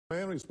A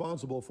man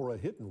responsible for a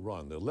hit and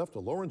run that left a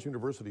Lawrence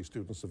University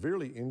student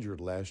severely injured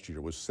last year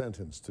was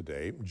sentenced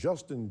today.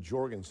 Justin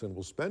Jorgensen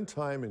will spend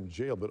time in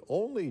jail, but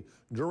only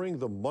during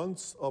the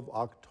months of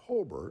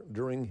October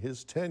during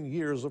his 10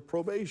 years of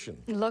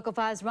probation. Local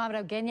 5's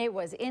Robin Ogenye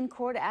was in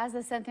court as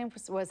the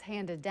sentence was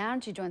handed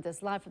down. She joins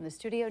us live from the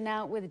studio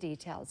now with the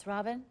details.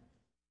 Robin?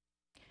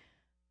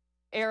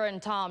 Aaron,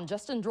 Tom,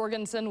 Justin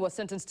Jorgensen was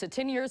sentenced to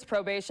 10 years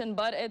probation,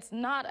 but it's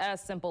not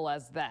as simple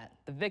as that.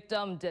 The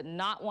victim did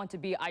not want to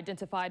be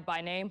identified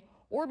by name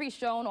or be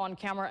shown on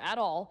camera at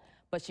all,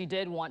 but she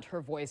did want her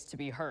voice to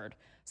be heard.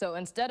 So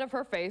instead of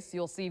her face,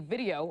 you'll see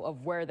video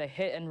of where the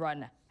hit and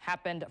run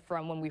happened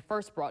from when we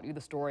first brought you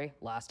the story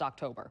last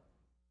October.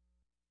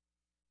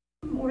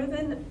 More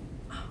than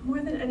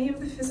any of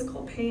the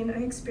physical pain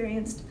I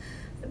experienced,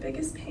 the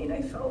biggest pain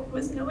I felt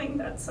was knowing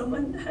that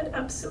someone had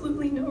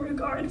absolutely no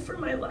regard for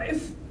my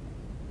life.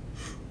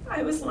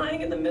 I was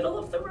lying in the middle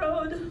of the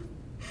road.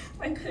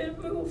 I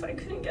couldn't move, I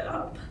couldn't get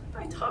up.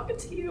 I talked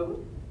to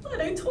you,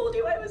 and I told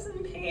you I was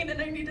in pain and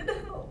I needed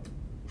help.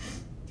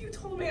 You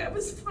told me I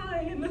was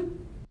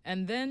fine.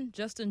 And then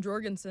Justin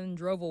Jorgensen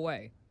drove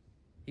away.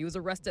 He was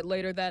arrested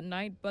later that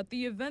night, but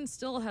the event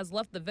still has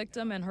left the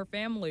victim and her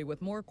family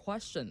with more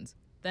questions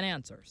than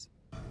answers.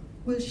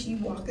 Will she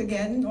walk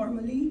again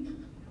normally?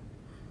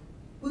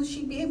 Will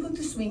she be able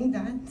to swing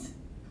that?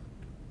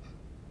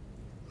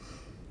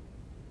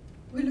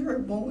 Will her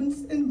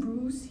bones and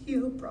bruise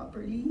heal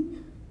properly?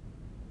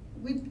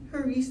 With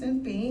her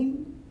recent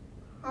pain,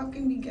 how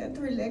can we get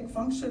her leg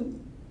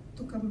function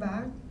to come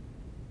back?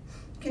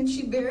 Can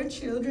she bear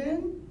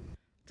children?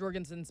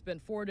 Jorgensen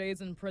spent 4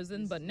 days in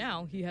prison, but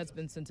now he has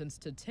been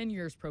sentenced to 10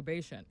 years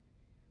probation.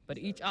 But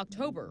each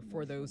October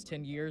for those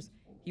 10 years,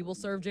 he will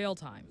serve jail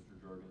time.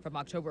 From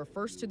October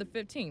 1st to the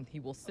 15th, he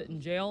will sit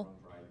in jail.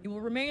 He will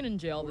remain in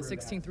jail the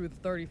 16th through the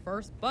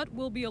 31st, but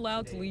will be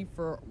allowed to leave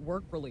for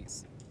work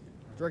release.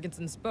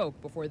 Jorgensen spoke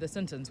before the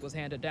sentence was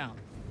handed down.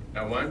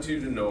 I want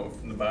you to know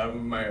from the bottom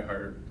of my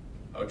heart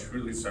how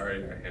truly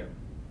sorry I am.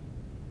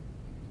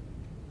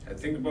 I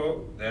think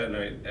about that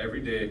night every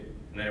day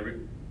and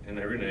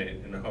every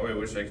night, and how I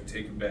wish I could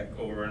take it back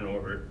over and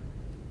over.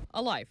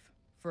 A life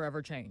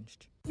forever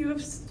changed. You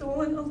have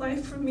stolen a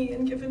life from me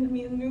and given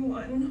me a new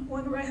one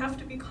where I have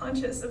to be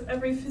conscious of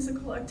every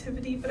physical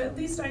activity, but at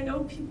least I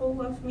know people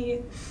love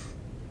me.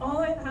 All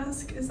I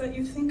ask is that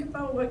you think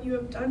about what you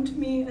have done to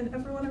me and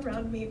everyone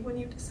around me when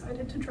you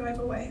decided to drive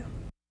away.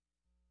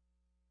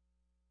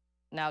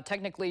 Now,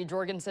 technically,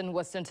 Jorgensen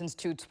was sentenced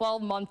to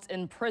 12 months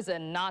in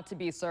prison, not to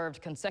be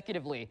served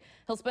consecutively.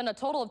 He'll spend a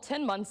total of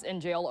 10 months in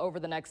jail over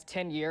the next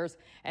 10 years,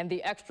 and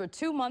the extra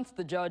 2 months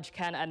the judge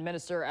can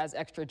administer as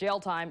extra jail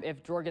time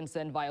if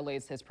Jorgensen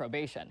violates his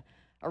probation.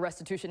 A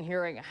restitution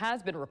hearing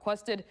has been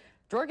requested.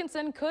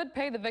 Jorgensen could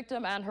pay the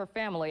victim and her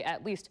family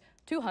at least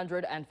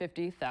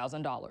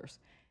 $250,000.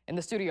 In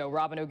the studio,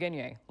 Robin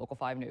Ogenye, Local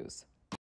 5 News.